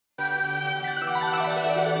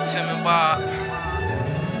Tim and Bob,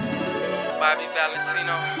 Bobby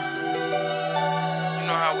Valentino. You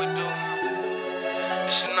know how we do.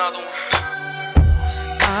 It's another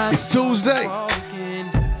one. It's Tuesday.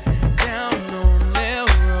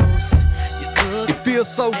 It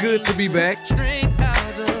feels so good to be back. Straight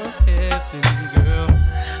out of heaven, girl.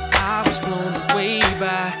 I was blown away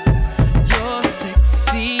by your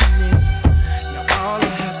sexiness. Now all I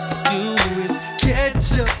have to do is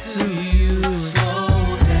Catch up to you.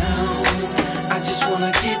 slow down. I just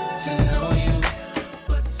wanna get to know you.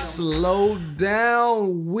 But Slow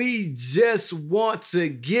down. We just want to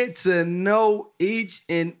get to know each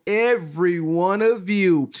and every one of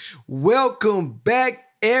you. Welcome back,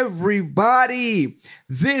 everybody.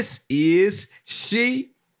 This is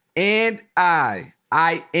She and I.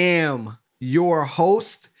 I am your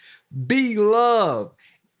host, Be Love,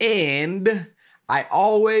 and I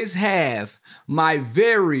always have my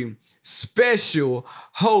very special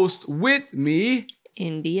host with me,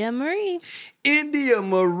 India Marie. India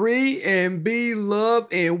Marie and Be Love,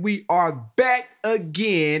 and we are back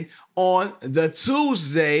again on the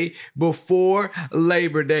Tuesday before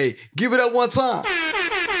Labor Day. Give it up one time.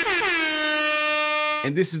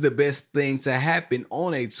 And this is the best thing to happen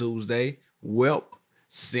on a Tuesday, well,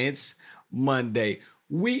 since Monday.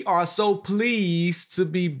 We are so pleased to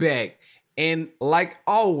be back. And like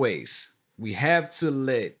always, we have to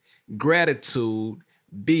let gratitude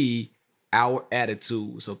be our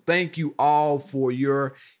attitude. So thank you all for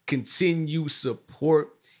your continued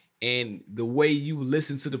support, and the way you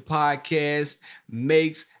listen to the podcast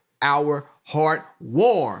makes our heart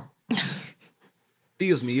warm.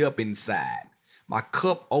 Fills me up inside. My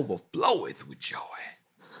cup overfloweth with joy.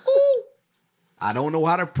 Ooh. I don't know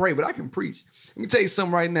how to pray, but I can preach. Let me tell you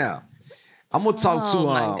something right now. I'm gonna talk to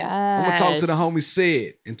I'm gonna talk to the homie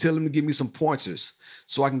Sid and tell him to give me some pointers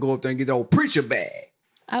so I can go up there and get the old preacher bag.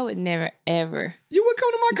 I would never ever You would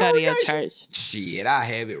come to my go to your congregation? church. Shit, I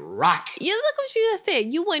have it rocking. You look what you just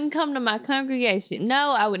said. You wouldn't come to my congregation.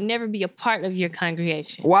 No, I would never be a part of your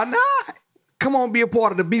congregation. Why not? Come on, be a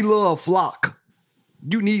part of the Be Love flock.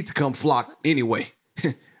 You need to come flock anyway.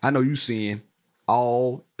 I know you seeing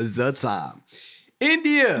all the time.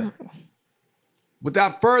 India,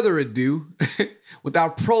 without further ado,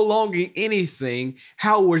 without prolonging anything,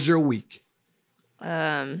 how was your week?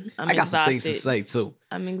 I'm I got exhausted. some things to say too.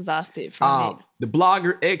 I'm exhausted from it. The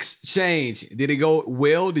Blogger Exchange, did it go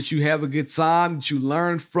well? Did you have a good time? Did you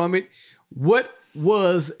learn from it? What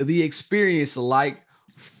was the experience like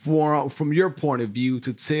from your point of view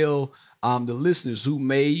to tell the listeners who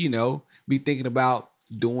may, be thinking about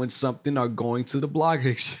doing something or going to the Blogger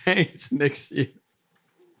Exchange next year?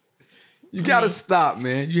 You gotta stop,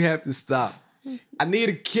 man. You have to stop. I need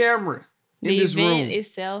a camera in The this event room.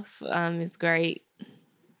 itself is great.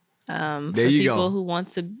 For There you people go. who want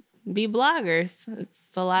to be bloggers.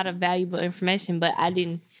 It's a lot of valuable information, but I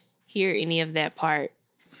didn't hear any of that part.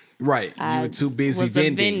 Right. You I were too busy was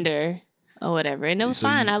vending. a vendor or whatever. And it was So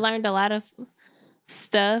fine. you- I learned a lot of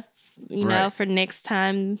stuff, Right. for next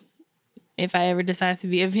time if I ever decide to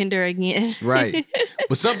be a vendor again. Right.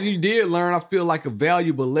 But something you did learn, I feel like a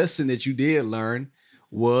valuable lesson that you did learn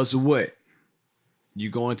was what?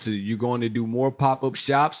 You're going to do more pop-up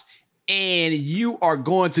shops, and you are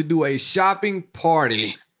going to do a shopping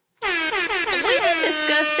party. We didn't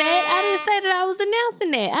discuss that. I didn't say that I was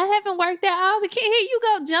announcing that. I haven't worked out all the Here you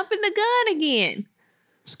go, jumping the gun again.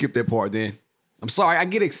 Skip that part then. I'm sorry, I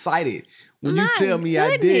get excited when you My tell me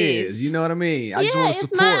goodness. ideas. You know what I mean? I just Yeah, want to it's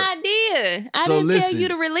support. my idea. I So didn't listen. tell you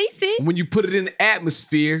to release it. When you put it in the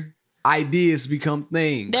atmosphere, ideas become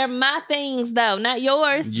things. They're my things, though, not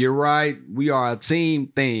yours. You're right. We are a team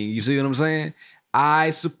thing. You see what I'm saying? I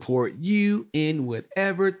support you in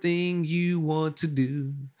whatever thing you want to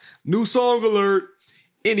do. New song alert.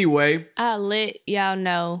 Anyway, I'll let y'all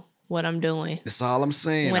know what I'm doing. that's all I'm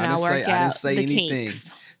saying. When I didn't work say, I didn't out say the anything. kinks.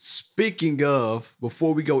 Speaking of,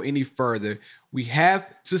 before we go any further, we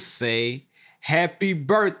have to say happy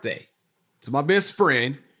birthday to my best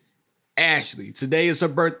friend, Ashley. Today is her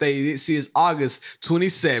birthday. This is August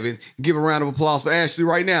 27th. Give a round of applause for Ashley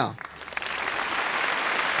right now.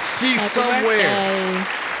 She's Happy somewhere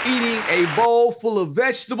birthday. eating a bowl full of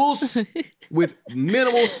vegetables with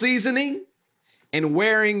minimal seasoning and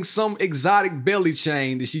wearing some exotic belly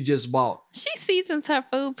chain that she just bought. She seasons her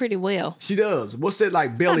food pretty well. She does. What's that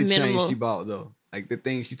like belly not chain minimal. she bought though? Like the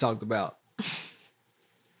thing she talked about.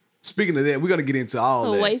 Speaking of that, we're gonna get into all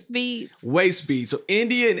Little that. waist beads. Waist bead. So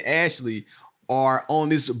India and Ashley are on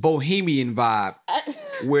this bohemian vibe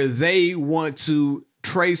where they want to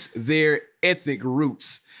trace their ethnic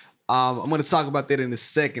roots. I'm going to talk about that in a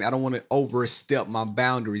second. I don't want to overstep my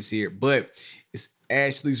boundaries here, but it's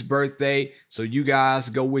Ashley's birthday. So you guys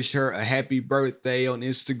go wish her a happy birthday on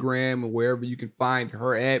Instagram and wherever you can find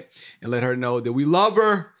her at, and let her know that we love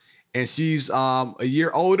her. And she's a year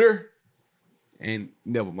older. And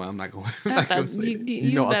never mind, I'm not going to say that.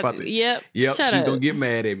 You know about that. Yep. She's going to get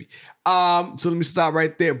mad at me. So let me stop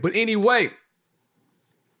right there. But anyway,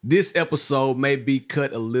 this episode may be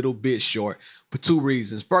cut a little bit short for two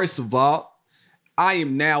reasons. First of all, I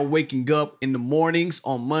am now waking up in the mornings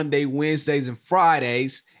on Monday, Wednesdays, and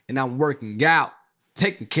Fridays, and I'm working out,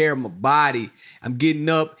 taking care of my body. I'm getting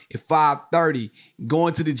up at 5:30,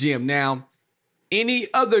 going to the gym. Now, any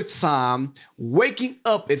other time, waking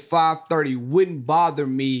up at 5:30 wouldn't bother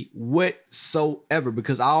me whatsoever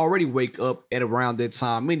because I already wake up at around that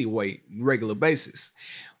time anyway, regular basis.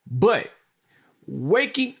 But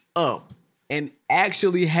waking up and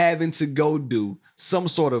actually having to go do some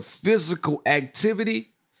sort of physical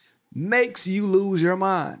activity makes you lose your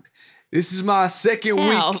mind. This is my second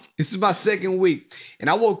week. And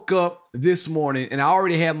I woke up this morning and I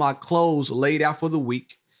already had my clothes laid out for the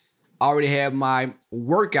week. I already have my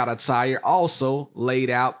workout attire also laid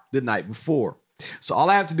out the night before. So all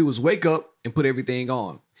I have to do is wake up and put everything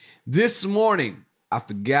on. This morning, I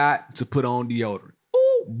forgot to put on deodorant.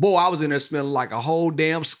 Ooh, boy, I was in there smelling like a whole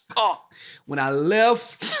damn skunk. When I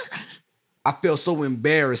left, I felt so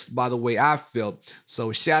embarrassed by the way I felt.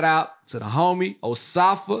 So shout out to the homie,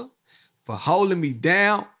 Osafa, for holding me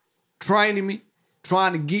down, training me,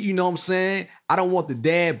 trying to get, you know what I'm saying? I don't want the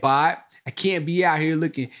dad bod. I can't be out here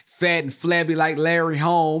looking fat and flabby like Larry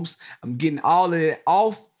Holmes. I'm getting all of it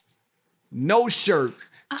off. No shirt.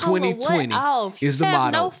 2020 is the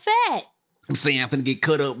motto. No fat. I'm saying I'm finna get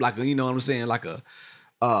cut up like a, you know what I'm saying, like a,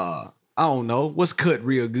 I don't know, what's cut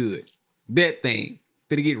real good? That thing.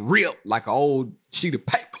 Finna get ripped like an old sheet of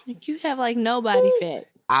paper. You have like no body fat.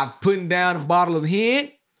 I'm putting down a bottle of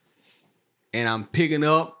Hen and I'm picking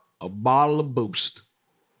up a bottle of Boost.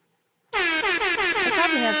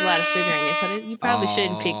 Probably has a lot of sugar in it, so you probably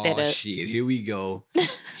shouldn't pick that up. Shit, here we go.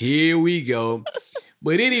 Here we go.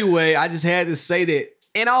 But anyway, I just had to say that.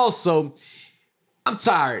 And also, I'm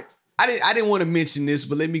tired. I didn't want to mention this,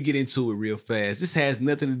 but let me get into it real fast. This has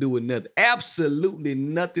nothing to do with nothing. Absolutely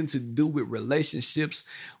nothing to do with relationships,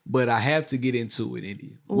 but I have to get into it,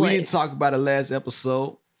 India. We didn't talk about it last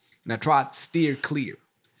episode, and I tried to steer clear,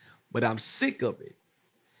 but I'm sick of it.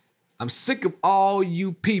 I'm sick of all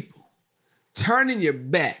you people turning your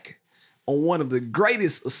back on one of the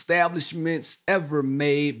greatest establishments ever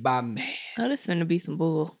made by man. Oh, this is gonna be some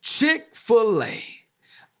bull. Chick-fil-A.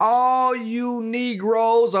 All you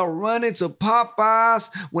Negroes are running to Popeyes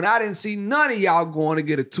when I didn't see none of y'all going to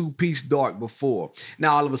get a 2-piece dark before.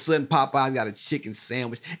 Now, all of a sudden, Popeyes got a chicken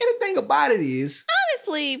sandwich. And the thing about it is...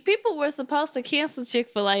 Honestly, people were supposed to cancel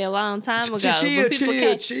Chick-fil-A a long time ago.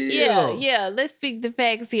 Chill. Yeah, let's speak the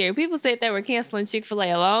facts here. People said they were canceling Chick-fil-A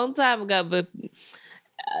a long time ago, but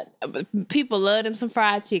people love them some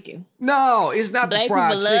fried chicken. No, it's not the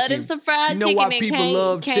fried chicken. People love them some fried chicken. You know why people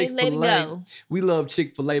love Chick-fil-A? Let it go. We love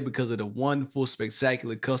Chick-fil-A because of the wonderful,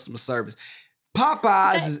 spectacular customer service.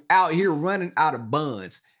 Popeyes is out here running out of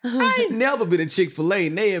buns. I ain't never been to Chick-fil-A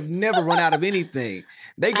and they have never run out of anything.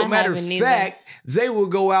 They go, matter of fact, they will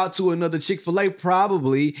go out to another Chick-fil-A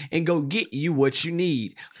probably and go get you what you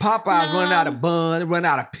need. Popeyes run out of buns, run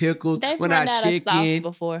out of pickles, run out of chicken. Of sauce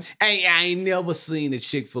before. I ain't never seen a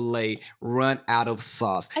Chick-fil-A run out of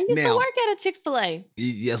sauce. I used to work at a Chick-fil-A.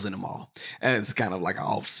 Yes, in the mall. And it's kind of like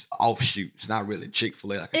an offshoot. It's not really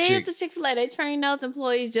Chick-fil-A. Like it's a Chick-fil-A. They train those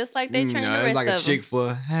employees just like they train the rest it's like of a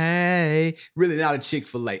Chick-fil-A. Hey, really not a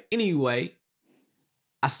Chick-fil-A. Anyway,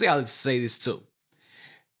 I say I like to say this too.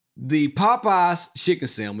 The Popeyes chicken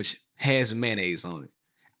sandwich has mayonnaise on it.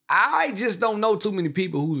 I just don't know too many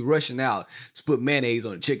people who's rushing out to put mayonnaise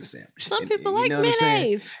on a chicken sandwich. Some people like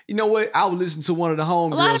mayonnaise. You know what? I was listening to one of the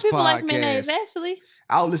homegirls podcasts. A lot of people like mayonnaise, actually.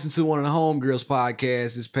 I was listening to one of the homegirls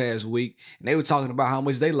podcasts this past week, and they were talking about how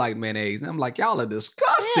much they like mayonnaise. And I'm like, y'all are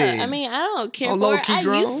disgusting. Yeah, I mean, I don't care for it. I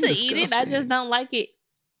used to eat it. I just don't like it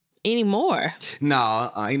anymore.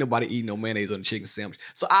 Nah, ain't nobody eating no mayonnaise on a chicken sandwich.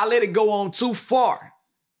 So I let it go on too far.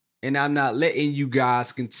 And I'm not letting you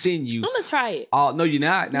guys continue. I'm going to try it. Oh, no, you're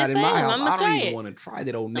not. Not yes, in my house. I don't even want to try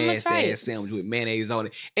that old nasty ass sandwich with mayonnaise on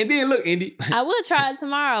it. And then look, Indy. I will try it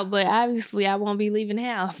tomorrow, but obviously I won't be leaving the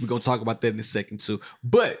house. We're going to talk about that in a second too.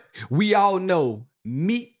 But we all know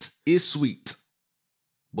meat is sweet.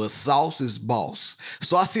 but sauce is boss.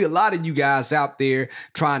 So I see a lot of you guys out there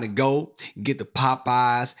trying to go get the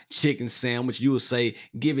Popeyes chicken sandwich. You will say,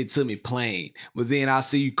 give it to me plain. But then I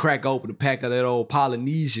see you crack open a pack of that old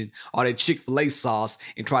Polynesian or that Chick-fil-A sauce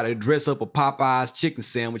and try to dress up a Popeyes chicken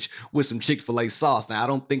sandwich with some Chick-fil-A sauce. Now, I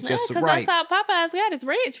don't think that's because right. that's all Popeyes got is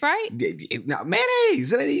ranch, right? Now,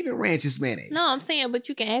 mayonnaise. It ain't even ranch, it's mayonnaise. No, I'm saying, but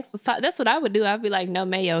you can ask for sauce. That's what I would do. I'd be like, no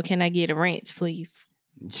mayo. Can I get a ranch, please?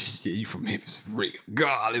 Yeah, you from Memphis for real.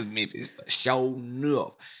 God, it's Memphis for sure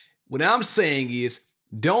enough. What I'm saying is,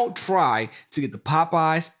 don't try to get the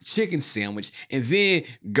Popeyes chicken sandwich and then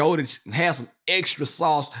go to have some extra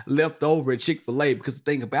sauce left over at Chick-fil-A, because the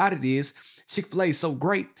thing about it is, Chick-fil-A is so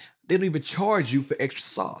great, they don't even charge you for extra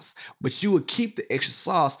sauce. But you would keep the extra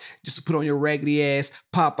sauce just to put on your raggedy ass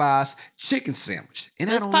Popeyes chicken sandwich. And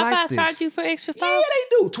Does I don't Popeyes like this. charge you for extra sauce? Yeah,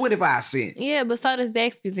 they do. 25 cents. Yeah, but so does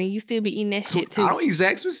Zaxby's, and you still be eating that shit too. I don't eat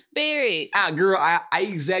Zaxby's. Barry. Girl, I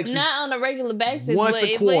eat Zaxby's. Not on a regular basis. Once but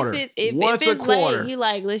a quarter. If Once it's a quarter. late, you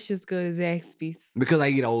like, let's just go to Zaxby's. Because I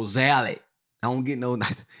eat old salad. I don't get no...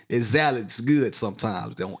 That salad's good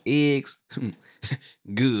sometimes. They on eggs.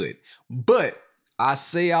 Good. But I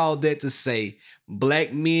say all that to say,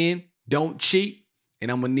 black men don't cheat,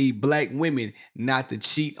 and I'm going to need black women not to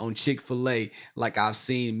cheat on Chick-fil-A like I've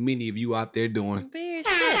seen many of you out there doing. Barry,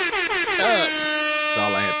 shut up. That's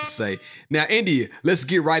all I have to say. Now, India, let's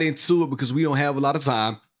get right into it because we don't have a lot of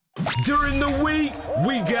time. During the week,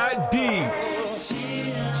 we got deep.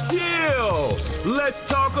 Chill. Let's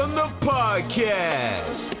talk on the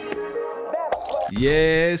podcast.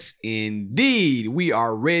 Yes, indeed. We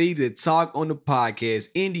are ready to talk on the podcast.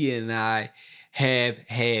 India and I have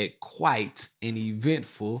had quite an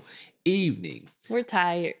eventful evening. We're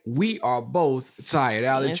tired. We are both tired.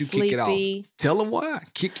 I'll let And you kick it sleepy. off. Tell them why.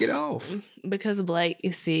 Kick it off. Because Blake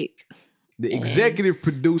is sick. The executive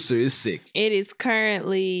producer is sick. It is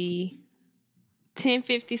currently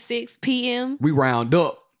 10:56 p.m. We round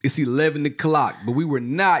up. It's 11 o'clock, but we were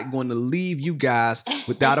not going to leave you guys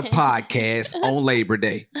without a podcast on Labor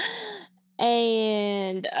Day.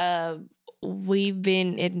 And we've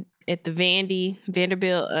been at the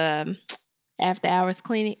Vanderbilt after hours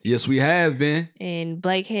clinic. Yes, we have been. And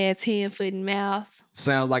Blake has hand, foot, and mouth.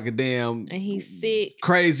 Sounds like a damn And he's sick.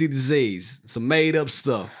 crazy disease. Some made up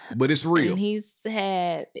stuff, but it's real. And he's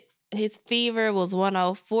had his fever was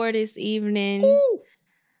 104 this evening. Ooh.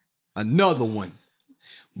 Another one.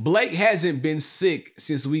 Blake hasn't been sick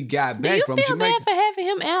since we got Do back you from feel Jamaica. bad for having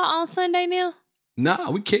him out on Sunday now? Nah,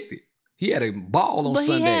 we kicked it. He had a ball on But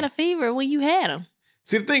Sunday. he had a fever when you had him.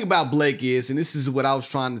 See, the thing about Blake is, and this is what I was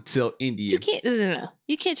trying to tell India. You can't. No.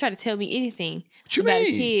 You can't try to tell me anything What you about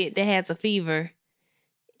mean? a kid that has a fever,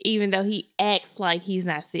 even though he acts like he's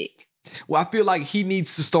not sick. Well, I feel like he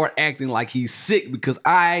needs to start acting like he's sick because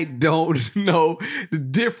I don't know the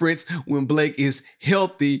difference when Blake is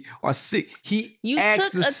healthy or sick. He You acts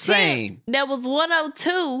took the a same. tip that was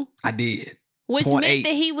 102, I did. which 0.8. meant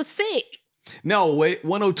that he was sick. No, what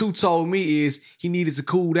 102 told me is he needed to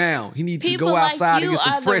cool down. He needs People to go like outside and you get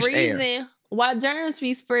some are fresh the air. reason why germs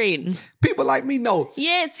be spreading. People like me know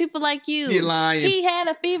Yes, people like you. You're lying. He had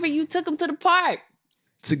a fever. You took him to the park,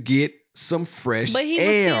 to get some fresh but he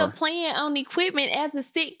air. was still playing on equipment as a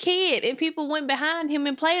sick kid, and people went behind him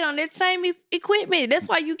and played on that same equipment. That's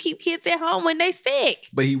why you keep kids at home when they sick.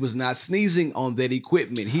 But he was not sneezing on that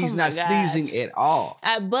equipment. He's Oh my not sneezing gosh. at all.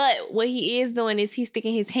 But what he is doing is he's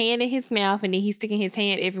sticking his hand in his mouth, and then he's sticking his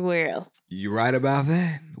hand everywhere else. You right about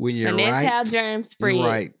that? When you're and that's right, how germs spread. you're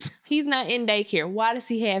right. He's not in daycare. Why does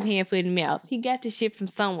he have hand, foot, and mouth? He got this shit from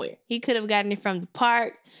somewhere. He could have gotten it from the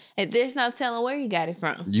park, and there's no telling where he got it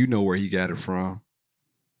from. You know where he got it from.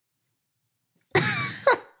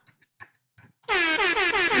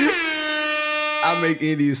 I make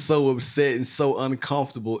India so upset and so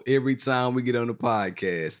uncomfortable every time we get on the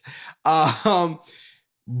podcast.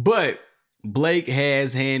 But Blake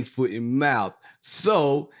has hand, foot, and mouth.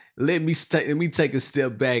 So let me take a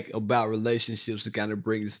step back about relationships to kind of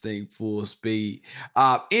bring this thing full speed.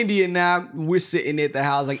 India and I, we're sitting at the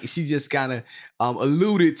house, like she just kind of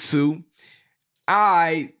alluded to.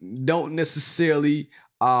 I don't necessarily,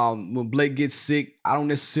 when Blake gets sick, I don't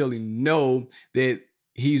necessarily know that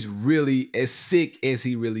he's really as sick as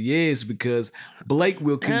he really is, because Blake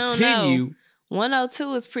will continue.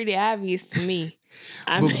 102 is pretty obvious to me.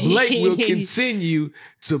 But Blake will continue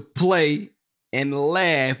to play and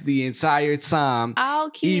laugh the entire time, All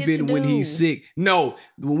kids even when do. he's sick. No,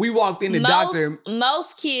 when we walked in, the doctor.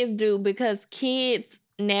 Most kids do, because kids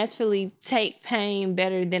naturally take pain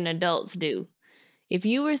better than adults do. If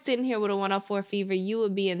you were sitting here with a 104 fever, you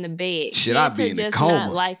would be in the bed. Shit, I'd be in the just coma.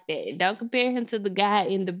 not like that. Don't compare him to the guy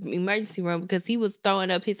in the emergency room because he was throwing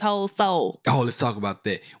up his whole soul. Oh, let's talk about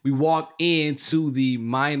that. We walked into the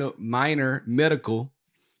minor medical,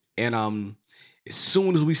 and as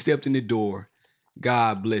soon as we stepped in the door,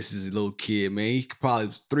 God bless his little kid, man. He probably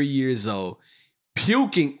was 3 years old,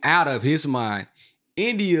 puking out of his mind.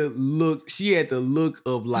 India she had the look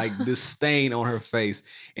of like disdain on her face.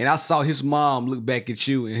 And I saw his mom look back at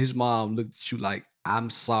you, and his mom looked at you like, I'm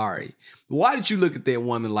sorry. Why did you look at that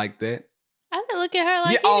woman like that? I didn't look at her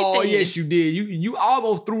like yeah, anything. Oh, yes, you did. You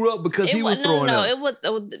almost threw up because he was throwing up.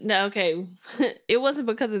 Okay. It wasn't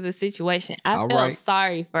because of the situation. I All felt right.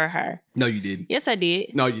 sorry for her. No, you didn't. Yes, I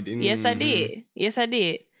did. No, you didn't. Yes, I did. Yes, I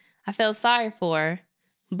did. I felt sorry for her.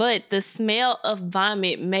 But the smell of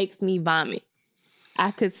vomit makes me vomit.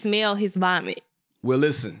 I could smell his vomit. Well,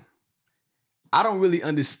 listen, I don't really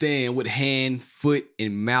understand what hand, foot,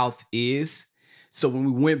 and mouth is. So when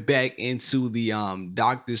we went back into the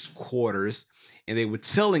doctor's quarters, and they were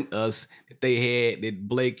telling us that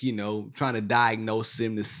Blake, trying to diagnose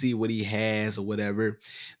him to see what he has or whatever,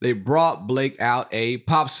 they brought Blake out a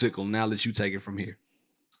popsicle. Now let you take it from here.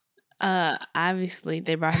 Obviously,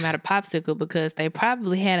 they brought him out a popsicle because they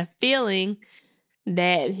probably had a feeling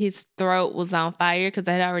that his throat was on fire because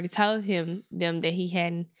I had already told them that he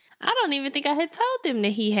hadn't. I don't even think I had told them that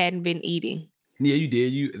he hadn't been eating. Yeah, you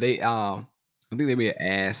did. I think they may have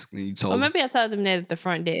asked and you told them. Or maybe I told them that at the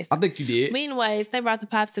front desk. I think you did. But anyways, they brought the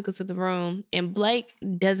popsicle to the room, and Blake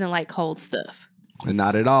doesn't like cold stuff.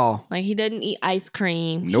 Not at all. Like, he doesn't eat ice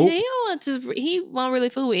cream. Nope. He won't really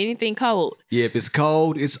fool with anything cold. Yeah, if it's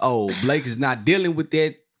cold, it's old. Blake is not dealing with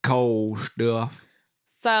that cold stuff.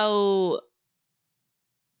 So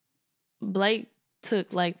Blake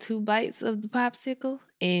took like 2 bites of the popsicle,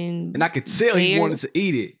 and I could tell he wanted to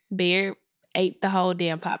eat it. Bear ate the whole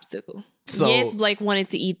damn popsicle. So, yes, Blake wanted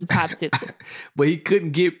to eat the popsicle. But he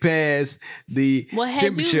couldn't get past the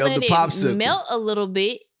temperature of the popsicle. Had you let it melt a little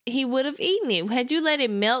bit, he would have eaten it. Had you let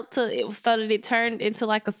it melt so that it turned into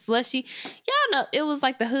like a slushy, y'all know it was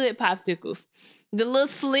like the hood popsicles. The little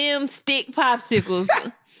slim stick popsicles.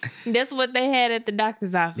 That's what they had at the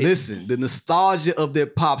doctor's office. Listen, the nostalgia of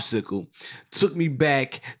that popsicle took me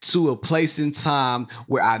back to a place in time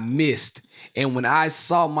where I missed. And when I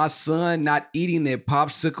saw my son not eating that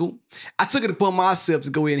popsicle, I took it upon myself to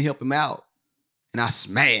go in and help him out. And I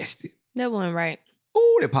smashed it. That wasn't right.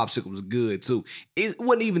 Ooh, that popsicle was good too. It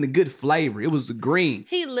wasn't even a good flavor. It was the green.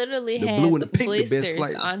 He literally had blue and the pink, the best blisters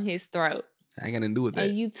flavor. on his throat. I ain't got nothing to do with that.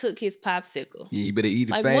 And you took his popsicle. Yeah, you better eat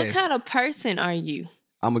it like, fast. what kind of person are you?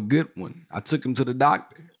 I'm a good one. I took him to the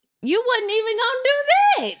doctor. You wasn't even gonna do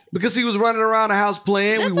that. Because he was running around the house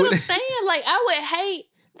playing. That's what I'm saying. Like, I would hate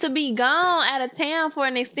to be gone out of town for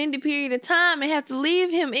an extended period of time and have to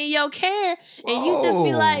leave him in your care. And you just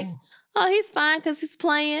be like, oh, he's fine because he's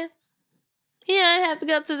playing. He doesn't have to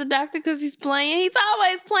go to the doctor because he's playing. He's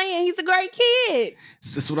always playing. He's a great kid.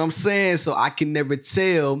 That's what I'm saying. So I can never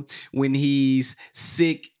tell when he's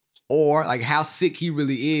sick or like how sick he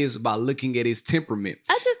really is by looking at his temperament.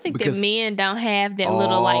 I just think that men don't have that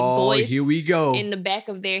little like voice. Here we go. In the back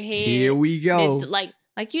of their head. Here we go.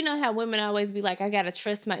 Like, you know how women always be like, I got to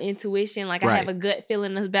trust my intuition. Like, Right. I have a gut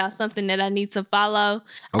feeling about something that I need to follow.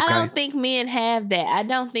 Okay. I don't think men have that. I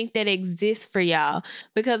don't think that exists for y'all.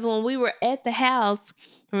 Because when we were at the house,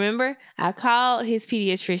 remember, I called his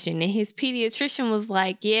pediatrician. And his pediatrician was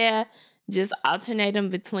like, yeah, just alternate them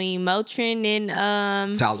between Motrin and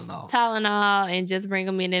Tylenol. And just bring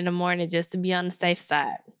them in the morning just to be on the safe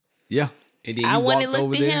side. Yeah. And then I went and walked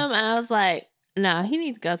looked over at there. him and I was like, no, he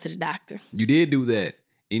needs to go to the doctor. You did do that.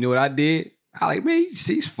 You know what I did? I like, man,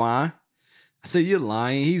 he's fine. I said, you're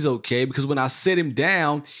lying. He's okay. Because when I set him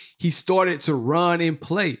down, he started to run and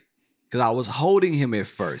play. Because I was holding him at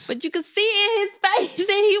first. But you could see in his face that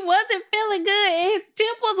he wasn't feeling good. And his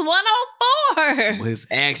temp was 104. But his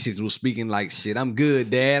actions were speaking like, shit, I'm good,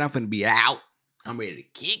 Dad. I'm finna be out. I'm ready to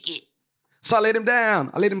kick it. So I let him down.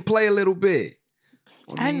 I let him play a little bit.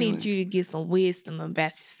 I need you to get some wisdom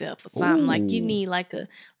about yourself or something. Ooh. Like, you need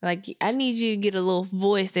I need you to get a little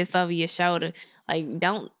voice that's over your shoulder.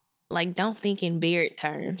 Don't think in Barrett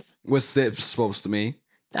terms. What's that supposed to mean?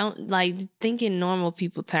 Don't think in normal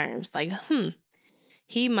people terms. Like,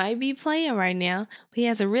 he might be playing right now, but he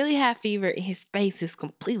has a really high fever and his face is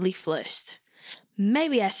completely flushed.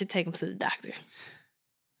 Maybe I should take him to the doctor.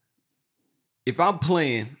 If I'm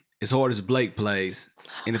playing as hard as Blake plays,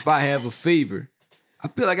 and if I have a fever, I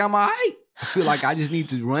feel like I'm all right. I feel like I just need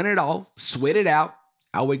to run it off, sweat it out.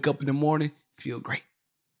 I wake up in the morning, feel great.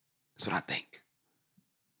 That's what I think.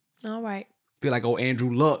 All right. Feel like old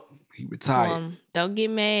Andrew Luck. He retired. Don't get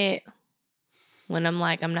mad when I'm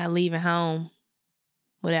like, I'm not leaving home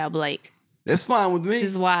without Blake. That's fine with me. This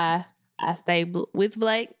is why I stay with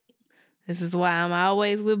Blake. This is why I'm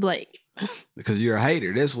always with Blake. Because you're a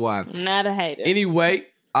hater. That's why. I'm not a hater. Anyway,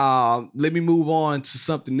 let me move on to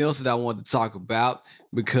something else that I want to talk about,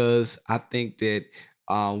 because I think that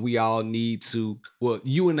we all need to, well,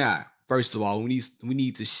 you and I, first of all, we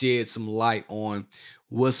need to shed some light on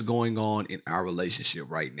what's going on in our relationship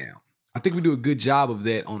right now. I think we do a good job of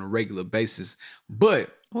that on a regular basis, but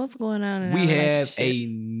what's going on in we our have relationship? a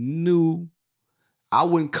new, I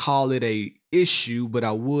wouldn't call it a issue, but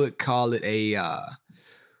I would call it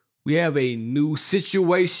we have a new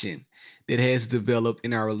situation that has developed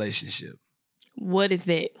in our relationship. What is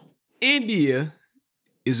that? India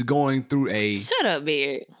is going through a Shut up,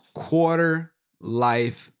 Beard. quarter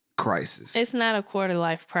life crisis. It's not a quarter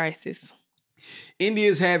life crisis. India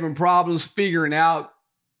is having problems figuring out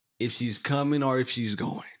if she's coming or if she's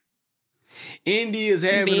going. India is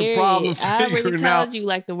having a problem I already figuring told out you,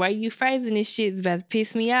 like, the way you phrasing this shit is about to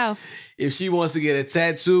piss me off. if she wants to get a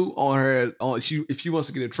tattoo on her, if she wants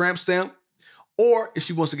to get a tramp stamp, or if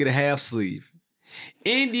she wants to get a half sleeve.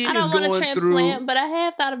 India I don't is want going a tramp through stamp, but I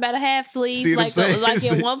have thought about a half sleeve, See what I'm saying? like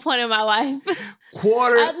at one point in my life.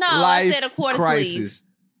 quarter I life said a quarter crisis. sleeve.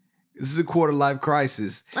 This is a quarter life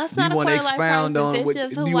crisis. That's Do not you a want to quarter life expound crisis. on That's what?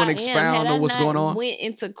 just Do who you want I to am. expound Had on what's I not going on? went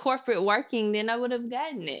into corporate working, then I would have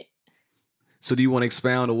gotten it. So do you want to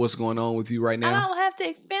expound on what's going on with you right I now? don't have to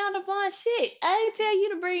expound upon shit. I didn't tell you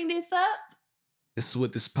to bring this up. This is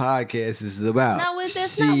what this podcast is about. No,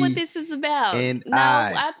 that's not what this is about. and No,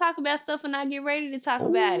 I. I talk about stuff and I get ready to talk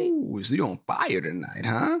about it. Ooh, so you're on fire tonight,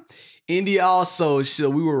 huh? India also, so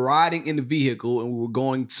we were riding in the vehicle and we were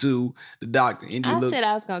going to the doctor. India I said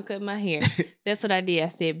I was gonna cut my hair. That's what I did. I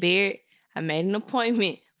said, Barrett, I made an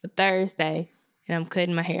appointment for Thursday and I'm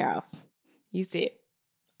cutting my hair off. You said,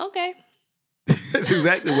 okay. That's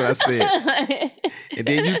exactly what I said. And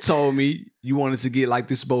then you told me you wanted to get like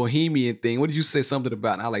this bohemian thing. What did you say something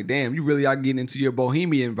about? And I was like, damn, you really are getting into your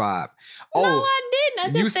bohemian vibe. No, I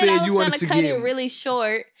didn't. I you just said said I you was wanted gonna to cut get- it really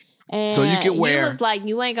short. And So you can wear- You was like,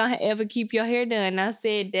 you ain't gonna ever keep your hair done. I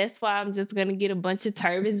said, that's why I'm just gonna get a bunch of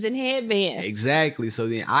turbans and headbands. Exactly. So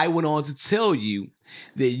then I went on to tell you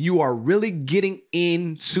that you are really getting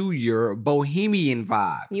into your bohemian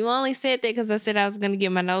vibe. You only said that because I said I was gonna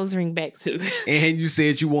get my nose ring back too. And you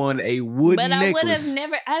said you wanted a wooden But I would necklace. have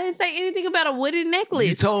never. I didn't say anything about a wooden necklace.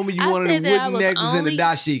 You told me you I wanted said a that I wooden was necklace and a only-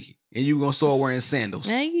 dashiki. And you were going to start wearing sandals.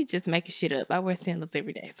 Now you just making shit up. I wear sandals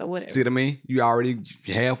every day, so whatever. See what I mean? You already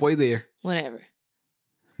halfway there. Whatever.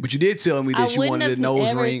 But you did tell me that you wanted a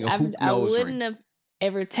nose ring, a hoop I nose wouldn't ring. have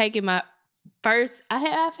ever taken my first.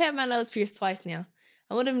 I've had my nose pierced twice now.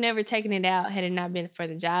 I would have never taken it out had it not been for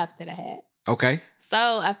the jobs that I had. Okay. So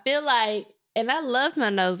I feel like, and I loved my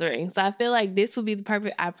nose ring. So I feel like this would be the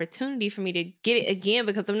perfect opportunity for me to get it again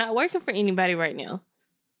because I'm not working for anybody right now.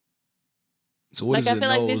 So what Like is I a feel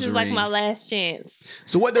nose like this is ring? like my last chance.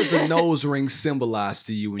 So what does a nose ring symbolize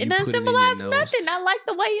to you when It you doesn't put it in symbolize your nose? nothing. I like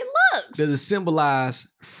the way it looks. Does it symbolize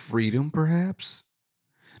freedom, perhaps?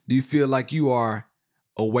 Do you feel like you are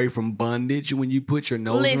away from bondage when you put your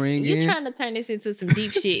nose Listen, ring you're in? trying to turn this into some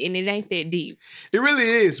deep shit, and it ain't that deep. It really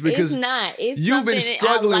is because It's not. It's you've been something that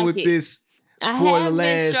I struggling like with it. this I for have the last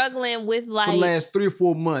been struggling with for like the last 3 or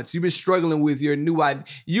 4 months. You've been struggling with your new idea.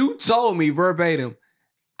 You told me verbatim,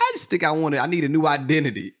 I just think I need a new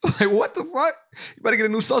identity. Like, what the fuck? You better get a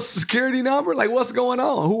new social security number? Like, what's going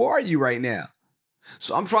on? Who are you right now?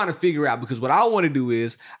 So I'm trying to figure out, because what I want to do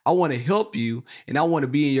is I want to help you and I want to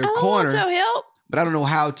be in your I don't corner, want your help. but I don't know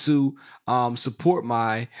how to support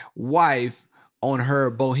my wife on her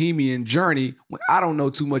bohemian journey when I don't know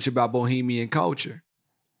too much about bohemian culture.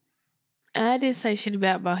 I didn't say shit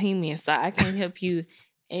about Bohemian, so I can't help you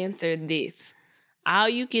answer this. All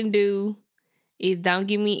you can do is don't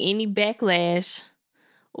give me any backlash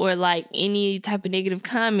or like any type of negative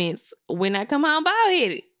comments when I come home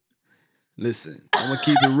bald-headed. Listen, I'm going to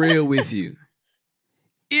keep it real with you.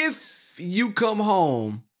 If you come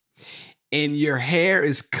home and your hair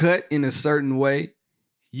is cut in a certain way,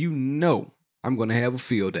 you know I'm going to have a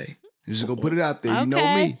field day. I'm just going to put it out there. You know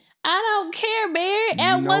Okay. me. I don't care, Barry. You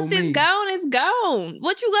And know once me. it's gone, it's gone.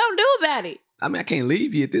 What you gonna do about it? I mean, I can't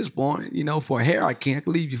leave you at this point. You know, for hair, I can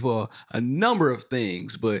leave you for a number of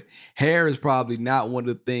things, but hair is probably not one of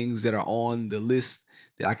the things that are on the list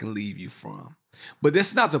that I can leave you from. But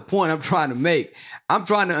that's not the point I'm trying to make. I'm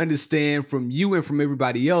trying to understand from you and from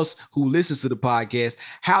everybody else who listens to the podcast,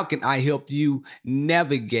 how can I help you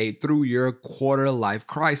navigate through your quarter life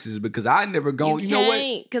crisis? Because I never gone, you know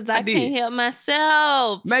what? Because I did. can't help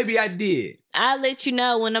myself. Maybe I did. I'll let you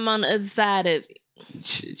know when I'm on the other side of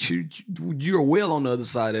it. You're well on the other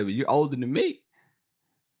side of it. You're older than me.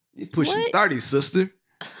 You're pushing What? 30, sister.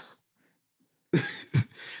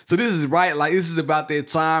 So this is right, like this is about that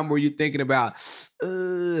time where you're thinking about,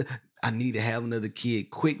 I need to have another kid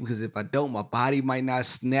quick because if I don't, my body might not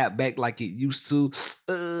snap back like it used to. What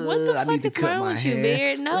the I fuck need to is cut wrong my with you, hair.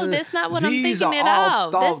 Beard? No, that's not what I'm These thinking are at all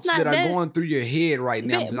all. thoughts That's not that are going through your head right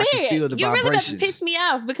now. Beard, I can feel the you're really about to vibrations. piss me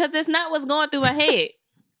off because that's not what's going through my head.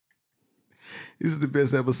 This is the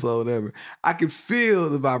best episode ever. I can feel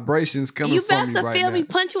the vibrations coming You from about you to right feel now. me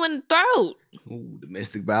punch you in the throat. Ooh,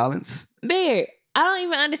 domestic violence. Beard, I don't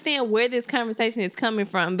even understand where this conversation is coming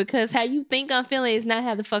from because how you think I'm feeling is not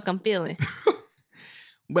how the fuck I'm feeling.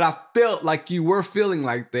 But I felt like you were feeling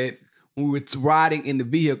like that when we were riding in the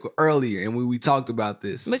vehicle earlier and when we talked about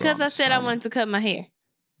this. Because So I I'm said I trying to- wanted to cut my hair.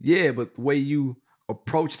 Yeah, but the way you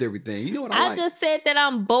approached everything, you know what I I like. just said that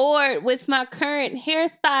I'm bored with my current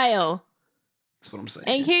hairstyle. That's what I'm saying.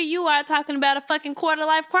 And here you are talking about a fucking quarter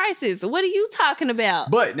life crisis. What are you talking about?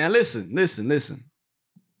 But now listen. Miss,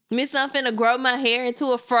 I'm finna grow my hair into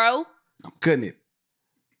a fro. I'm cutting it.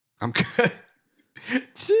 I'm cutting.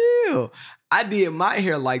 Chill. I did my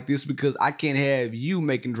hair like this because I can't have you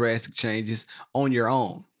making drastic changes on your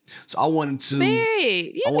own. So I wanted to.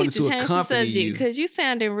 Mary, you I need wanted to to change the accompany subject you. because you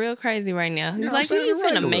sounding real crazy right now. Yeah, It's I'm like you sounding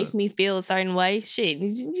finna regular. make me feel a certain way. Shit,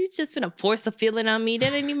 you just finna force a feeling on me.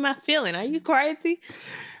 That ain't even my feeling. Are you crazy?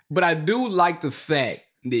 But I do like the fact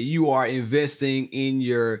that you are investing in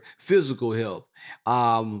your physical health.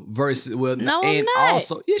 Versus No, I'm and not.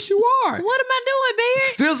 also yes, you are. What am I doing,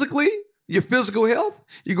 Beard? Physically, your physical health,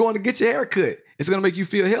 you're going to get your hair cut. It's going to make you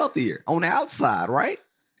feel healthier on the outside, right?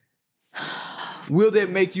 Will that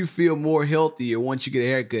make you feel more healthier once you get a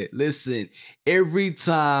haircut? Listen, every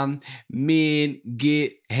time men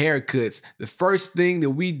get haircuts, the first thing that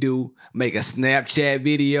we do, make a Snapchat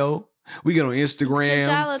video. We get on Because y'all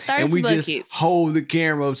Instagram are thirst and we just buckets. hold the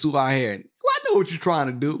camera up to our hair. Well, I know what you're trying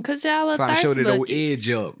to do. Because y'all are Trying to thirst show that old buckets. edge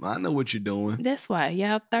up. I know what you're doing. That's why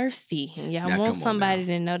y'all thirsty and y'all Now, want come on somebody now.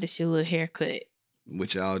 to notice your little haircut.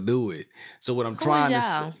 Which y'all do it. So what I'm Who trying is to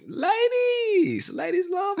y'all? say, ladies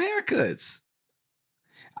love haircuts.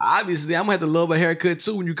 Obviously, I'm gonna have to love a haircut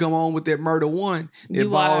too when you come on with that murder one, that You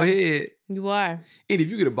bald are. head. You are. And if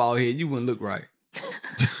you get a bald head, you wouldn't look right.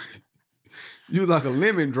 You like a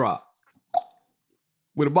lemon drop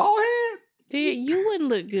with a bald head. Dude, you wouldn't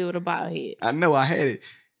look good with a bald head. I know I had it.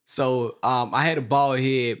 So I had a bald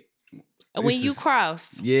head. When This you is-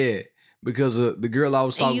 cross Yeah, because the girl I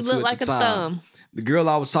was and talking you to look at like the a time. thumb. The girl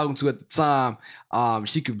I was talking to at the time,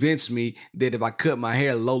 she convinced me that if I cut my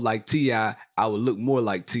hair low like T.I., I would look more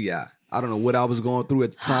like T.I. I don't know what I was going through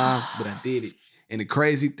at the time, but I did it. And the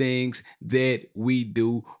crazy things that we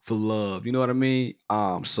do for love. You know what I mean?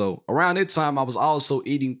 So around that time, I was also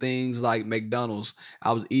eating things like McDonald's.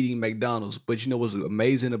 I was eating McDonald's. But you know what's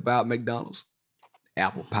amazing about McDonald's?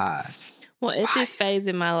 Apple pies. Well, at this Fire. phase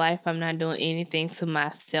in my life, I'm not doing anything to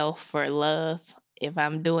myself for love. If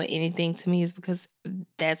I'm doing anything to me, it's because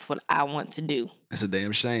that's what I want to do. That's a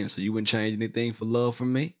damn shame. So you wouldn't change anything for love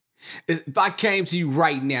from me? If I came to you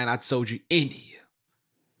right now and I told you, India,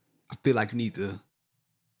 I feel like you need to.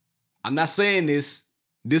 I'm not saying this,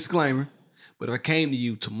 disclaimer, but if I came to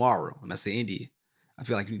you tomorrow and I say, India, I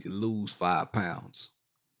feel like you need to lose 5 pounds.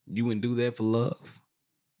 You wouldn't do that for love?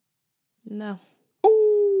 No.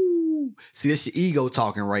 Ooh. See, that's your ego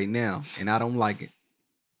talking right now, and I don't like it.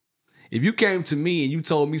 If you came to me and you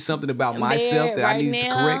told me something about myself Bear, that I right needed to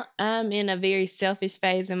now, correct. I'm in a very selfish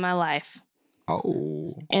phase in my life.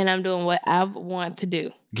 Oh. And I'm doing what I want to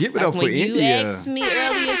do. Give it Like up for when you India. asked me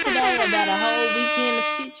earlier today about a whole weekend of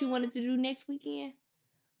shit you wanted to do next weekend,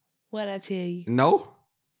 what'd I tell you? No?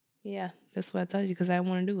 Yeah, that's what I told you because I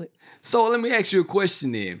want to do it. So let me ask you a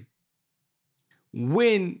question then.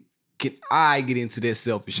 When can I get into that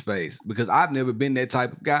selfish phase? Because I've never been that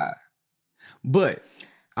type of guy. But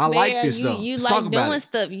I like Bear, this though. You Let's like talk about doing it.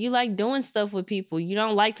 stuff. You like doing stuff with people. You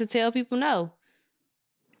don't like to tell people no.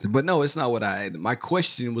 But no, it's not what my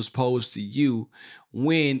question was posed to you.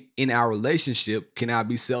 When in our relationship can I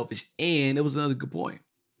be selfish? And it was another good point.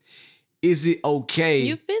 Is it okay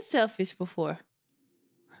You've been selfish before.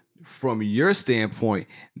 from your standpoint,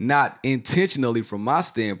 not intentionally from my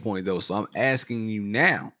standpoint though? So I'm asking you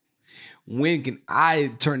now, when can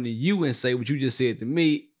I turn to you and say what you just said to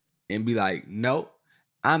me and be like, no,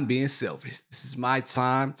 I'm being selfish. This is my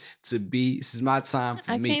time to be. This is my time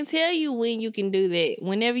for I me. can't tell you when you can do that.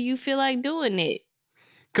 Whenever you feel like doing it.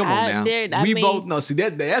 Come on now. We mean, both know. See,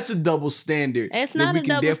 that's a double standard. It's that not we a can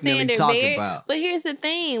double definitely standard, talk Bear. about. But here's the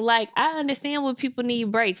thing. Like, I understand when people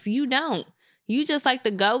need breaks. You don't. You just like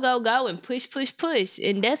to go, go, go and push, push, push.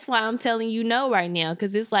 And that's why I'm telling you no right now.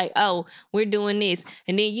 Because it's like, oh, we're doing this.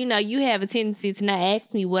 And then, you know, you have a tendency to not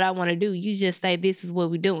ask me what I want to do. You just say, this is what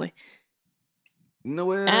we're doing. No,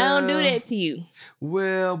 well, I don't do that to you.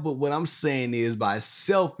 Well, but what I'm saying is by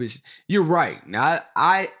selfish, you're right. Now,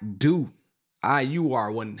 I do. You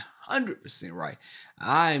are 100% right.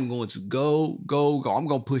 I am going to go. I'm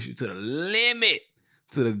going to push you to the limit,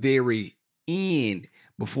 to the very end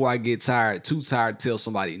before I get too tired to tell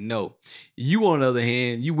somebody no. You, on the other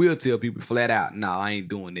hand, you will tell people flat out, no, I ain't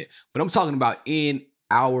doing that. But I'm talking about in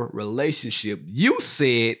our relationship. You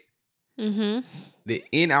said that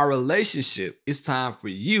in our relationship, it's time for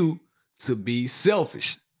you to be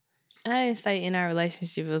selfish. I didn't say in our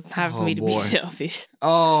relationship it was time for me to be selfish.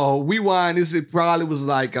 Oh, rewind. It probably was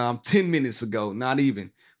like 10 minutes ago, not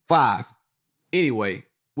even 5. Anyway,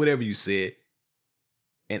 whatever you said.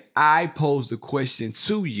 And I posed a question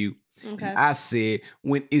to you. Okay. And I said,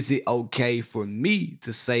 when is it okay for me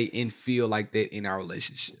to say and feel like that in our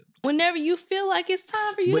relationship? Whenever you feel like it's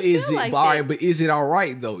time for you to feel like that. All right, but is it all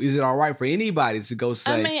right, though? Is it all right for anybody to go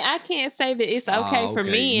say? I mean, I can't say that it's okay for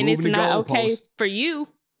me and it's not okay for you.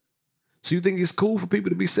 So you think it's cool for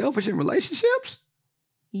people to be selfish in relationships?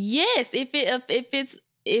 Yes, if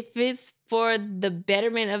it's for the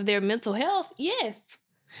betterment of their mental health, yes.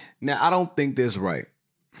 Now, I don't think that's right.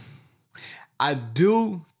 I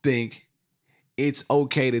do think it's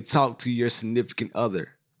okay to talk to your significant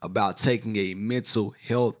other about taking a mental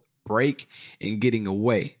health break and getting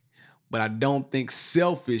away. But I don't think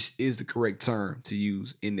selfish is the correct term to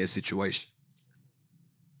use in that situation.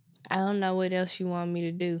 I don't know what else you want me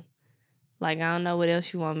to do. Like, I don't know what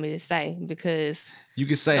else you want me to say because you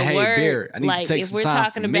can say, "Hey, Bear, I need to take some time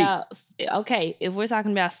for me." If we're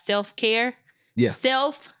talking about self-care,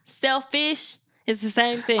 selfish, it's the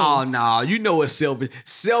same thing. Oh no, you know what's selfish?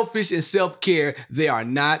 Selfish and self-care, they are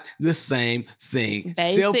not the same thing.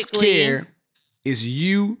 Basically, self-care is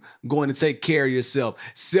you going to take care of yourself.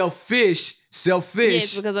 Selfish.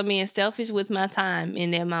 Yes, because I'm being selfish with my time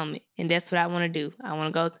in that moment. And that's what I want to do.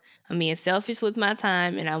 I'm being selfish with my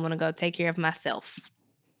time and I want to go take care of myself.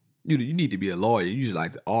 You need to be a lawyer. You just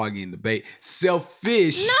like to argue and debate.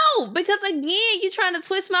 Selfish. No, because again, you're trying to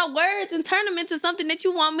twist my words and turn them into something that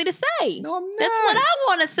you want me to say. No, I'm not. That's what I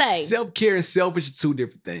want to say. Self-care and selfish are two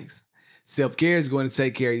different things. Self-care is going to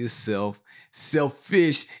take care of yourself.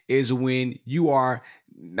 Selfish is when you're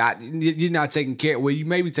not taking care. Well, you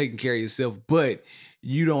may be taking care of yourself, but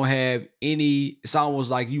you don't have any. It's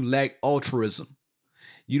almost like you lack altruism.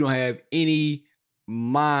 You don't have any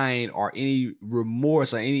mind or any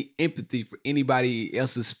remorse or any empathy for anybody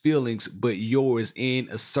else's feelings but yours in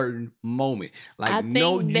a certain moment. Like, I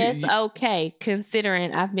think that's okay,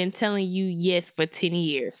 considering I've been telling you yes for 10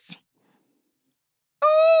 years.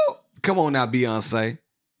 Oh, come on now, Beyonce.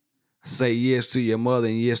 Say yes to your mother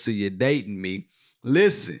and yes to your dating me.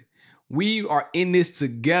 Listen, we are in this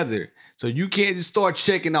together. So you can't just start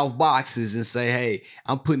checking off boxes and say, hey,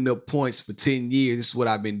 I'm putting up points for 10 years. This is what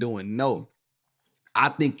I've been doing. No, I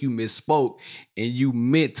think you misspoke and you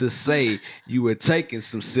meant to say you were taking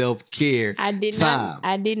some self-care I did time. Not.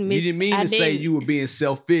 I didn't miss. You didn't mean to say you were being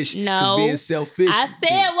selfish. No. Being selfish. I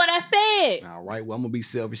said what I said. All right, well, I'm going to be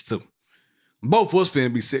selfish too. Both of us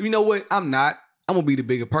finna be selfish. You know what? I'm not. I'm going to be the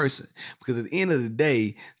bigger person. Because at the end of the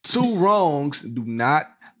day, 2 wrongs do not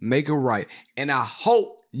make a right. And I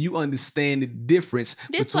hope you understand the difference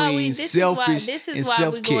between selfish and self-care. This is why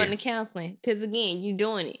we're going to counseling. Because again, you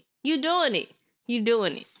doing it. You doing it. You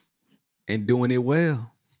doing it. And doing it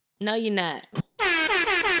well. No, you're not.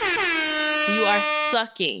 You are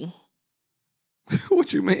sucking.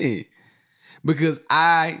 What you mean? Because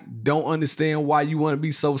I don't understand why you want to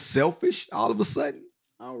be so selfish all of a sudden.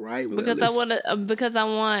 All right. Well, because I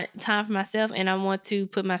want time for myself and I want to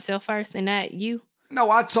put myself first and not you.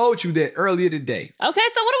 No, I told you that earlier today. Okay,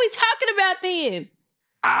 so what are we talking about then?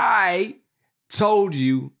 I told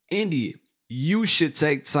you, India, you should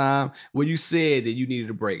take time. Well, you said that you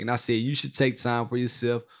needed a break. And I said you should take time for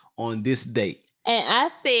yourself on this date. And I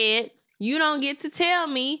said you don't get to tell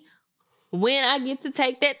me when I get to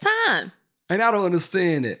take that time. And I don't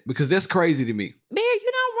understand that because that's crazy to me. Bear,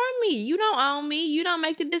 you don't run me. You don't own me. You don't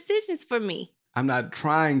make the decisions for me. I'm not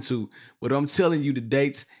trying to, but I'm telling you the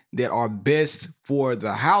dates that are best for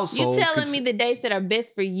the household. You're telling me the dates that are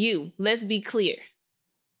best for you. Let's be clear.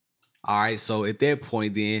 All right, so at that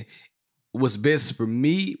point then, what's best for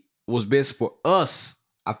me, what's best for us,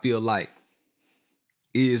 I feel like,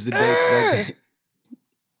 is the dates that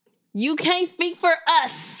You can't speak for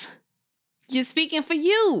us. You're speaking for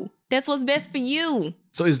you. That's what's best for you.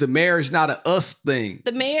 So is the marriage not a us thing?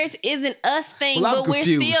 The marriage is an us thing, Well, I'm but we're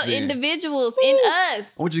confused still then. individuals in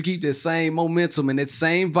us. I want you to keep that same momentum and that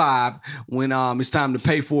same vibe when it's time to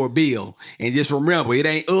pay for a bill. And just remember, it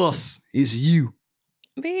ain't us, it's you.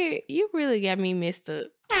 Bear, you really got me messed up.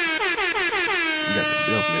 You got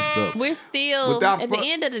yourself messed up. We're still, Without at the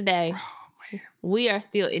end of the day, we are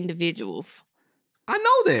still individuals. I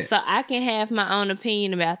know that. So I can have my own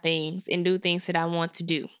opinion about things and do things that I want to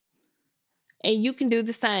do. And you can do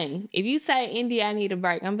the same. If you say, Indy, I need a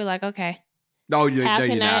break, I'm be like, okay. No, you're How not.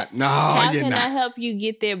 can No, you're I not. help you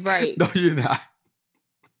get that break? No, you're not.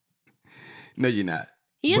 No, you're not.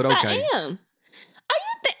 Yes, But okay. I am. I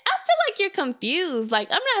feel like you're confused. Like,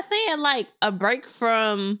 I'm not saying like a break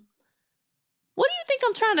from. What do you think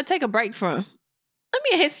I'm trying to take a break from? Let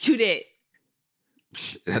me ask you that.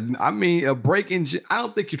 I mean, a break I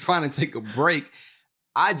don't think you're trying to take a break.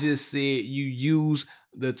 I just said you use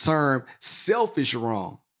the term selfish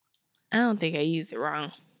wrong. I don't think I used it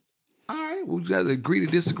wrong. All right, we got to agree to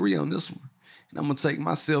disagree on this one. And I'm going to take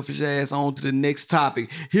my selfish ass on to the next topic.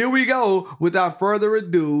 Here we go. Without further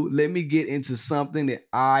ado, let me get into something that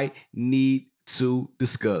I need to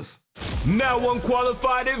discuss. Now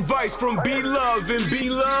unqualified advice from B-Love and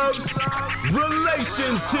B-Love's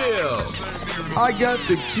Relation Tip. I got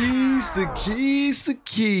the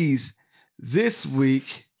keys this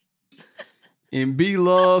week in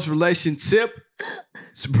B-Love's Relation Tip.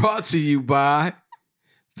 It's brought to you by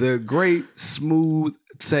the great smooth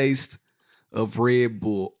taste of Red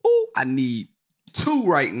Bull. Oh, I need 2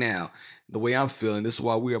 right now. The way I'm feeling, this is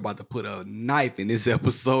why we're about to put a knife in this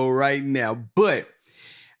episode right now. But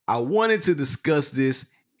I wanted to discuss this,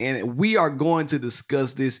 and we are going to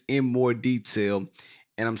discuss this in more detail.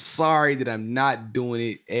 And I'm sorry that I'm not doing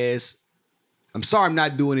it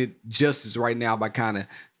justice right now by kind of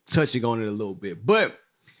touching on it a little bit. But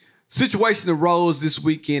situation arose this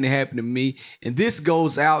weekend. It happened to me, and this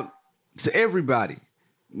goes out to everybody,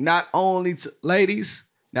 not only to ladies,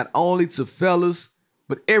 not only to fellas,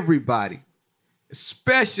 but everybody,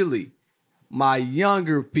 especially my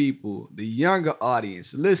younger people, the younger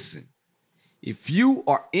audience. Listen, if you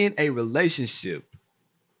are in a relationship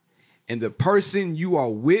and the person you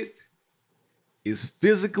are with is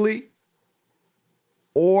physically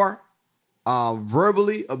or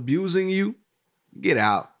verbally abusing you, get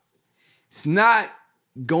out. It's not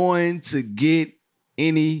going to get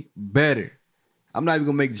any better. I'm not even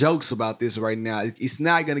gonna make jokes about this right now. It's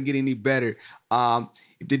not gonna get any better.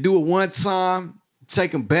 If they do it one time,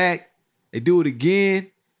 take them back. They do it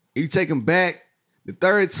again, you take them back. The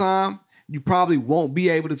third time, you probably won't be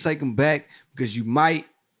able to take them back because you might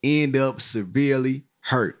end up severely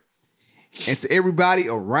hurt. And to everybody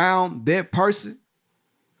around that person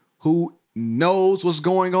who knows what's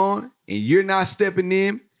going on and you're not stepping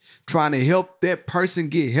in, trying to help that person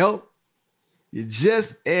get help, you're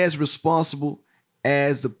just as responsible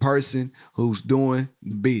as the person who's doing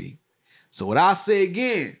the beating. So what I say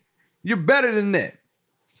again, you're better than that.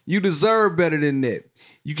 You deserve better than that.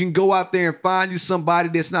 You can go out there and find you somebody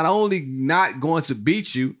that's not only not going to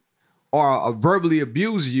beat you or verbally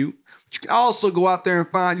abuse you, but you can also go out there and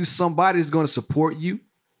find you somebody that's going to support you,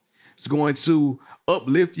 it's going to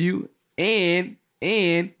uplift you, and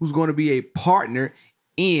who's going to be a partner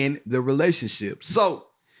in the relationship. So,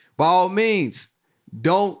 by all means,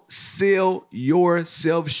 don't sell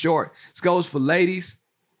yourself short. This goes for ladies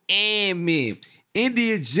and men.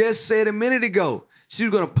 India just said a minute ago she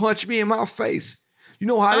was going to punch me in my face. You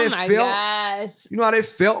know how that felt? Gosh. You know how that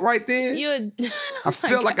felt right there? I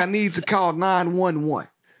felt like I needed to call 911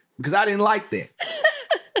 because I didn't like that.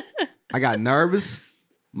 I got nervous.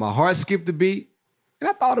 My heart skipped a beat. And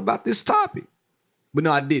I thought about this topic. But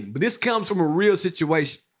no, I didn't. But this comes from a real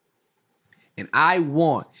situation. And I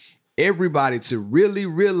want everybody to really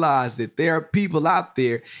realize that there are people out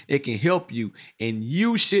there that can help you. And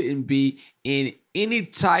you shouldn't be in any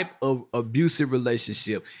type of abusive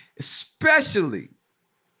relationship, especially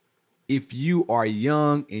if you are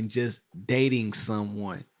young and just dating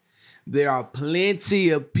someone. There are plenty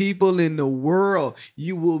of people in the world.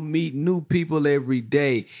 You will meet new people every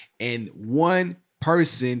day. And one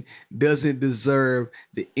person doesn't deserve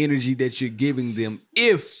the energy that you're giving them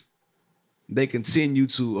if they continue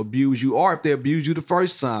to abuse you or if they abuse you the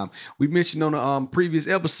first time. We mentioned on a previous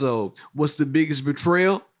episode, what's the biggest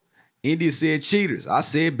betrayal? India said cheaters. I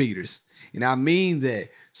said beaters. And I mean that.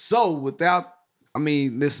 So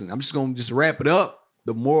listen, I'm just going to wrap it up.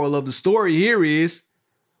 The moral of the story here is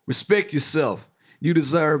Respect yourself. You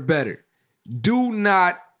deserve better. Do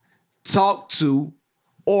not talk to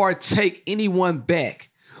or take anyone back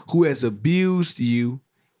who has abused you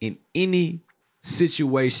in any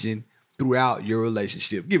situation throughout your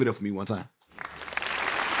relationship. Give it up for me one time.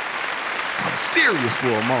 I'm serious for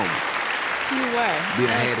a moment. You were. Then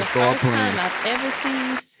I had to start First playing. time I've ever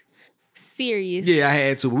seen serious. Yeah, I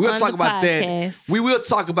had to. We'll on talk the about podcast. that. We will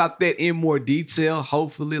talk about that in more detail,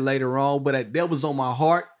 hopefully later on. But that was on my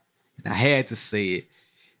heart, and I had to say it.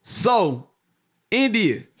 So,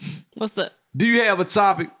 India, What's up? do you have a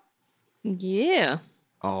topic? Yeah.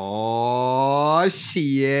 Oh,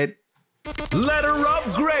 shit. Let her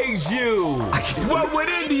upgrade you. What would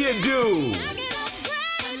India do?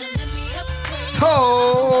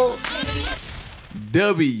 Oh,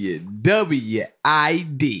 WWID.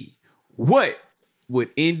 What would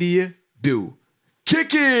India do? Kick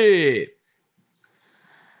it.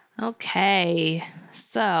 Okay.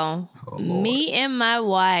 So, me and my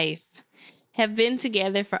wife have been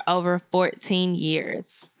together for over 14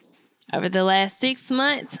 years. Over the last 6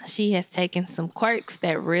 months, she has taken some quirks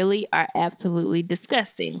that really are absolutely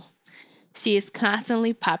disgusting. She is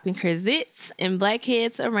constantly popping her zits and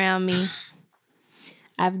blackheads around me.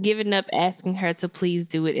 I've given up asking her to please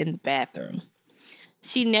do it in the bathroom.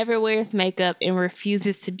 She never wears makeup and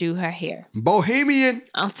refuses to do her hair. Bohemian.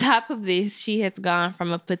 On top of this, she has gone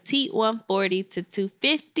from a petite 140 to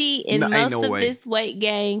 250, and No, ain't most no of way. this weight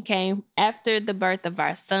gain came after the birth of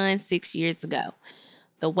our son 6 years ago.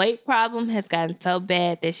 The weight problem has gotten so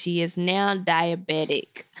bad that she is now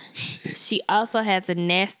diabetic. She also has a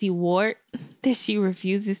nasty wart that she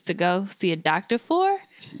refuses to go see a doctor for,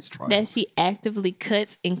 She's trying. that she actively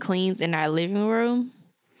cuts and cleans in our living room.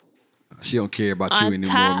 She don't care about you On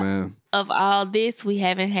anymore, top man. of all this, we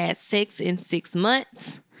haven't had sex in 6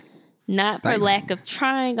 months. Not for Thankfully. lack of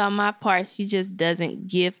trying on my part. She just doesn't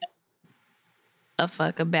give a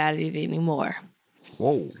fuck about it anymore.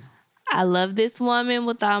 Whoa. I love this woman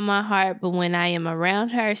with all my heart, but when I am around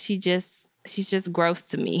her, she's just gross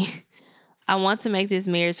to me. I want to make this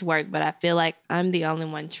marriage work, but I feel like I'm the only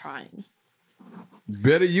one trying.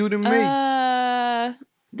 Better you than me.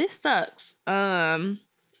 This sucks.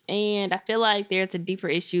 And I feel like there's a deeper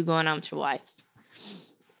issue going on with your wife.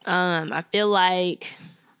 I feel like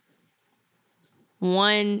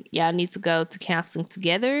one, y'all need to go to counseling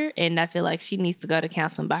together, and I feel like she needs to go to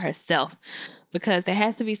counseling by herself, because there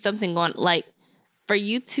has to be something going, like, for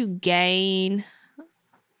you to gain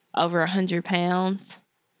over 100 pounds,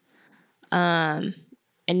 and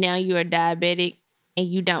now you're diabetic and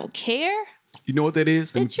you don't care You know what that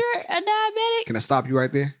is? that you're a diabetic. Can I stop you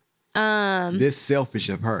right there? This selfish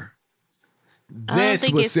of her. I don't That's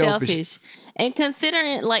think what's it's selfish. And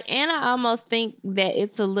considering, like, and I almost think that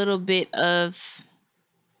it's a little bit of,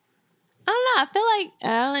 I don't know, I feel like,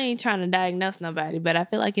 I ain't trying to diagnose nobody, but I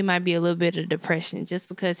feel like it might be a little bit of depression, just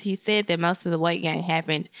because he said that most of the weight gain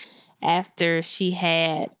happened after she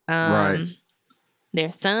had Right.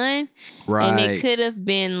 their son. Right. And it could have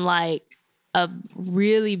been like a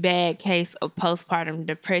really bad case of postpartum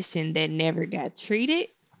depression that never got treated.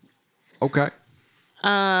 Okay.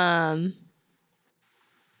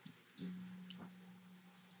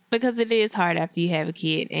 Because it is hard after you have a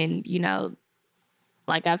kid, and you know,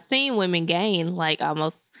 like, I've seen women gain like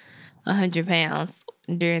almost 100 pounds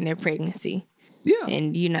during their pregnancy. Yeah.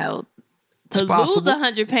 And you know, to It's possible. lose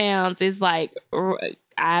 100 pounds is like,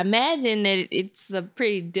 I imagine that it's a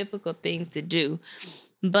pretty difficult thing to do.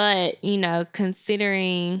 But, you know,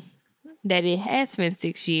 considering that it has been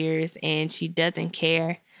 6 years and she doesn't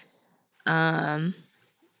care, I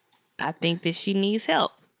think that she needs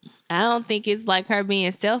help. I don't think it's like her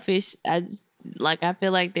being selfish. I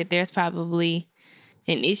feel like that there's probably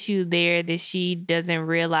an issue there that she doesn't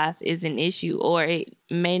realize is an issue, or it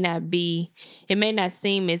may not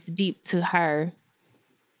seem as deep to her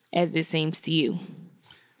as it seems to you.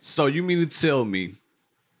 So you mean to tell me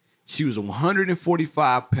she was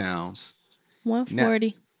 145 pounds.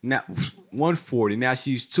 140. Now 140. Now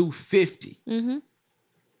she's 250. Mm-hmm.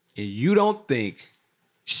 And you don't think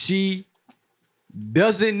she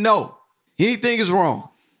doesn't know anything is wrong?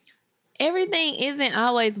 Everything isn't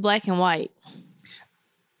always black and white.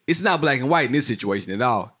 It's not black and white in this situation at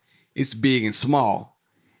all. It's big and small.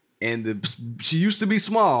 And she used to be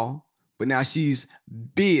small, but now she's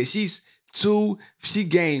big. She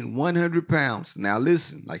gained 100 pounds. Now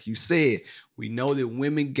listen, like you said, we know that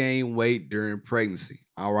women gain weight during pregnancy.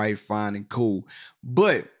 All right, fine and cool.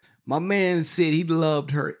 But my man said he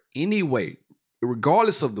loved her anyway.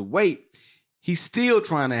 Regardless of the weight, he's still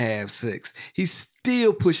trying to have sex. He's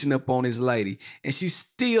still pushing up on his lady, and she's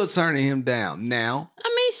still turning him down. Now, I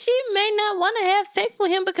mean, she may not want to have sex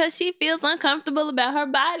with him because she feels uncomfortable about her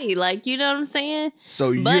body. Like, you know what I'm saying?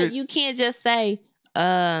 But you can't just say,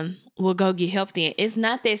 we'll go get help then. It's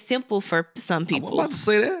not that simple for some people. I was about to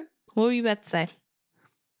say that. What were you about to say?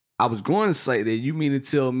 I was going to say that you mean to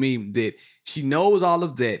tell me that she knows all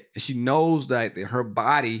of that. And she knows that her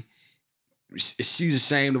body, she's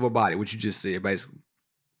ashamed of her body, what you just said, basically.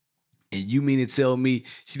 And you mean to tell me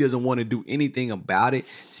she doesn't want to do anything about it?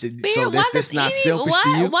 So that's not selfish to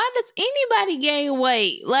you? Why does anybody gain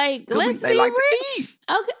weight? Like, let's be like real. To eat.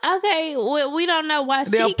 Okay. Well, we don't know why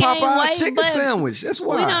she gained Popeye weight. chicken sandwich. That's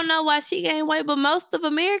why. We don't know why she gained weight, but most of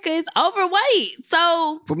America is overweight.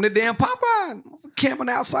 So from the damn Popeye, camping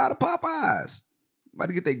outside of Popeyes, about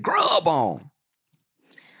to get their grub on.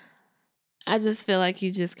 I just feel like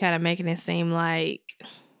you just kind of making it seem like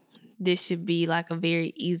this should be like a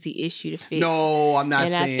very easy issue to fix. No, I'm not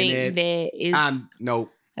and saying that.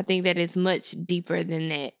 I think that it's much deeper than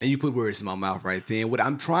that. And you put words in my mouth right there. And what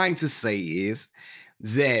I'm trying to say is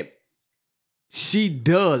that she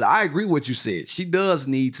does. I agree with what you said. She does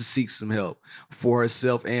need to seek some help for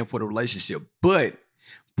herself and for the relationship. But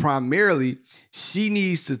primarily, she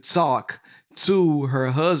needs to talk to her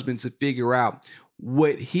husband to figure out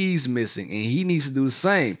what he's missing, and he needs to do the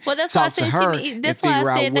same. Well, that's why I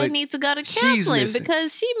said they need to go to counseling,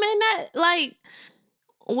 because she may not, like,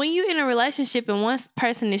 when you're in a relationship and one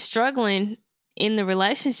person is struggling in the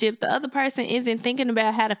relationship, the other person isn't thinking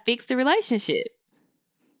about how to fix the relationship.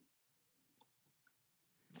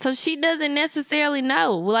 So she doesn't necessarily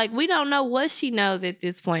know. Like, we don't know what she knows at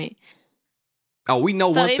this point. Oh, we know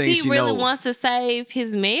one thing she knows. So if he really wants to save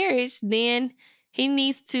his marriage, then he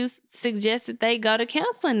needs to suggest that they go to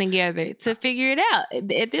counseling together to figure it out.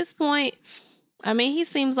 At this point, I mean, he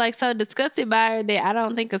seems like so disgusted by her that I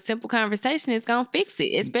don't think a simple conversation is going to fix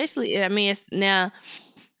it. Especially, I mean, it's now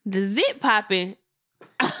the zit popping.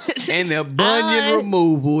 And the bunion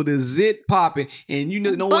removal, the zit popping. And you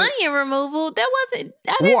know what? Bunion removal? That wasn't,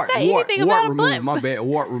 I didn't say anything about a bunion. My bad,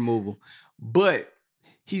 wart removal. But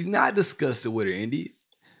he's not disgusted with her, Indy.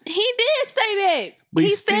 He did say that. But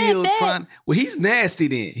he's still trying. Well, he's nasty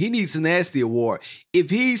then. He needs a nasty award. If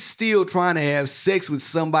he's still trying to have sex with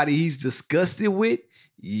somebody he's disgusted with,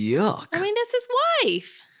 yuck. I mean, that's his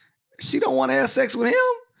wife. She don't want to have sex with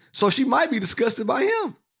him, so she might be disgusted by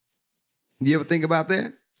him. You ever think about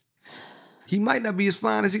that? He might not be as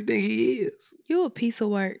fine as he think he is. You a piece of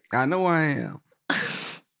work. I know I am.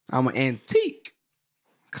 I'm an antique.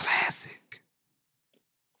 Classic.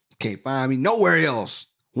 Can't find me nowhere else.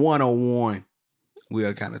 101. We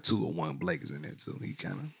are kind of 201. Blake is in there too. He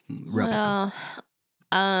kind of replica.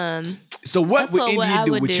 Well, so what would India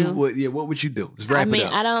do? What would you do? Just wrap it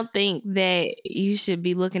up. I don't think that you should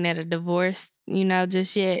be looking at a divorce,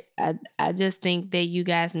 just yet. I just think that you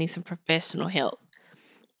guys need some professional help.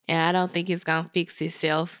 And I don't think it's going to fix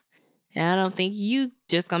itself. And I don't think you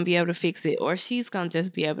just going to be able to fix it, or she's going to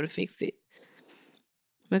just be able to fix it.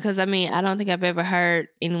 Because, I mean, I don't think I've ever heard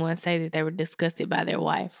anyone say that they were disgusted by their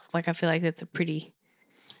wife. Like, I feel like that's a pretty,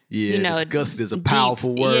 disgusted is a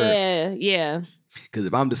powerful word. Yeah. Because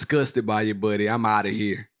if I'm disgusted by you, buddy, I'm out of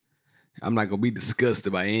here. I'm not going to be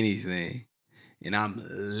disgusted by anything. And I'm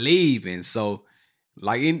leaving. So,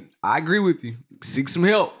 I agree with you. Seek some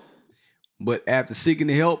help. But after seeking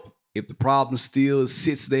the help, if the problem still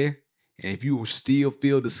sits there, and if you still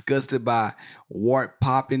feel disgusted by wart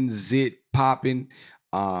popping, zit popping,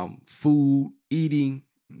 food, eating,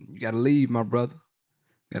 you got to leave, my brother.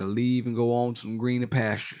 Got to leave and go on to some greener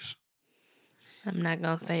pastures. I'm not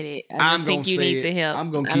going to say that. I just think you need to help. I'm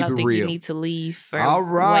going to keep it real. I don't think you need to leave. All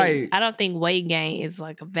right. I don't think weight gain is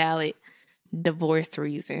like a valid divorce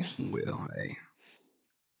reason. Well, hey.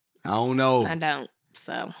 I don't know. I don't.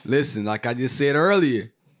 So listen, like I just said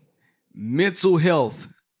earlier, mental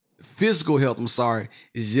health, physical health,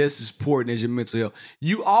 is just as important as your mental health.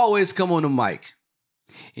 You always come on the mic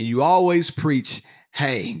and you always preach,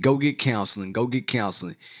 hey, go get counseling, go get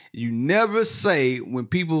counseling. You never say, when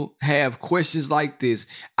people have questions like this,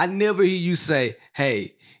 I never hear you say,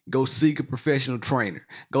 hey, go seek a professional trainer,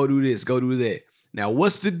 go do this, go do that. Now,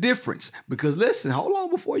 what's the difference? Because listen, hold on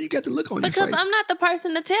before you get to look on your face. Because I'm not the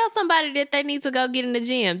person to tell somebody that they need to go get in the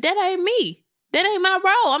gym. That ain't me. That ain't my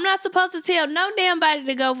role. I'm not supposed to tell no damn body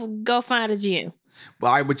to go find a gym.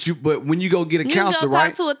 But when you go get a counselor, right? You can go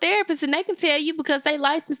talk to a therapist and they can tell you, because they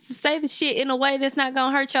licensed to say the shit in a way that's not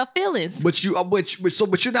gonna hurt your feelings. But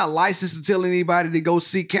you're not licensed to tell anybody to go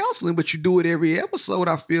seek counseling, but you do it every episode,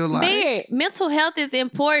 I feel like. Beard, mental health is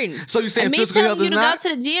important. So you're saying physical health is not? Me telling you to go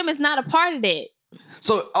to the gym is not a part of that.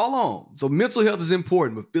 So hold on. So mental health is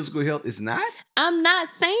important, but physical health is not? I'm not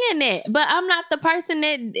saying that, but I'm not the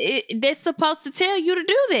person that's supposed to tell you to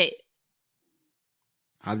do that.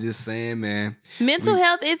 I'm just saying, man. Mental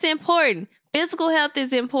health is important. Physical health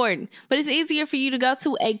is important. But it's easier for you to go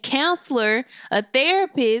to a counselor, a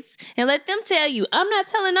therapist, and let them tell you. I'm not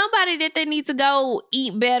telling nobody that they need to go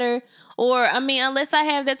eat better. Or, I mean, unless I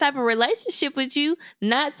have that type of relationship with you,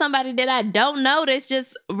 not somebody that I don't know that's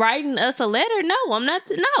just writing us a letter. No, I'm not.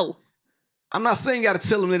 No. I'm not saying you got to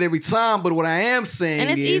tell them that every time, but what I am saying And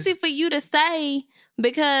it's easy for you to say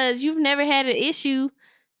because you've never had an issue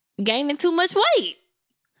gaining too much weight.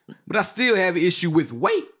 But I still have an issue with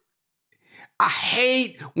weight. I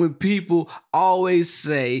hate when people always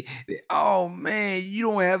say, oh man, you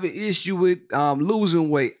don't have an issue with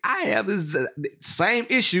losing weight. I have the same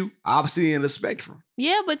issue, obviously in the spectrum.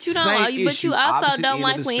 Yeah, but you don't. Same But you issue, also opposite don't end of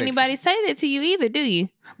like the when spectrum. anybody say that to you either, do you?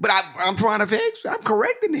 But I'm trying to fix. I'm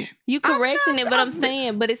correcting it. You correcting it, but I'm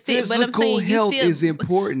saying, but it's still, but I'm Physical saying you health still is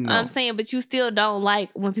important. Though. I'm saying, but you still don't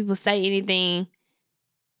like when people say anything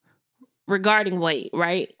regarding weight,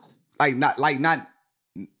 right? not.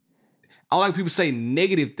 I don't like people say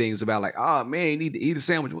negative things about like, oh man, you need to eat a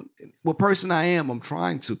sandwich. What person I am, I'm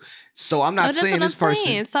trying to. So I'm not That's saying what this I'm person.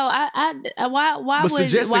 saying. So why But would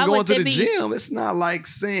suggesting why going would to there the be? gym, it's not like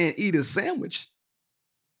saying eat a sandwich.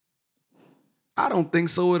 I don't think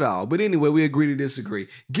so at all. But anyway, we agree to disagree.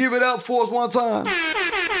 Give it up for us one time.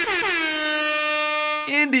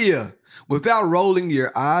 India, without rolling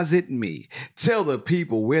your eyes at me, tell the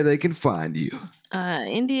people where they can find you.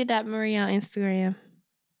 India.Marie on Instagram.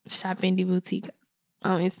 Shop Indie Boutique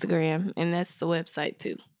on Instagram. And that's the website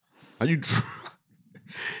too. Are you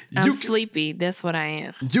I'm sleepy. That's what I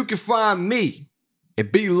am. You can find me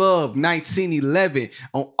at BLove1911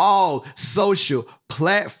 on all social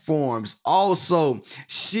platforms. Also,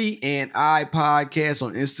 She and I Podcast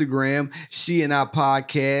on Instagram, She and I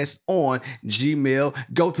Podcast on Gmail.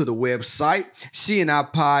 Go to the website,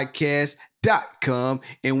 sheandipodcast.com,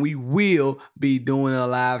 and we will be doing a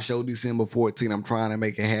live show December 14th. I'm trying to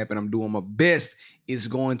make it happen. I'm doing my best. It's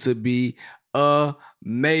going to be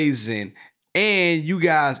amazing. And you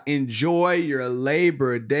guys enjoy your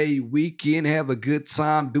Labor Day weekend. Have a good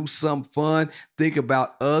time. Do something fun. Think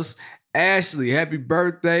about us. Ashley, happy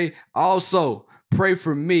birthday. Also, pray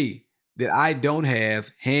for me that I don't have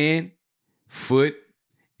hand, foot,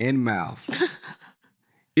 and mouth.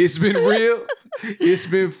 It's been real. It's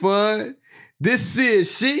been fun. This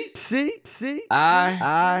is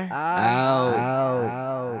I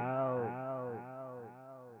out.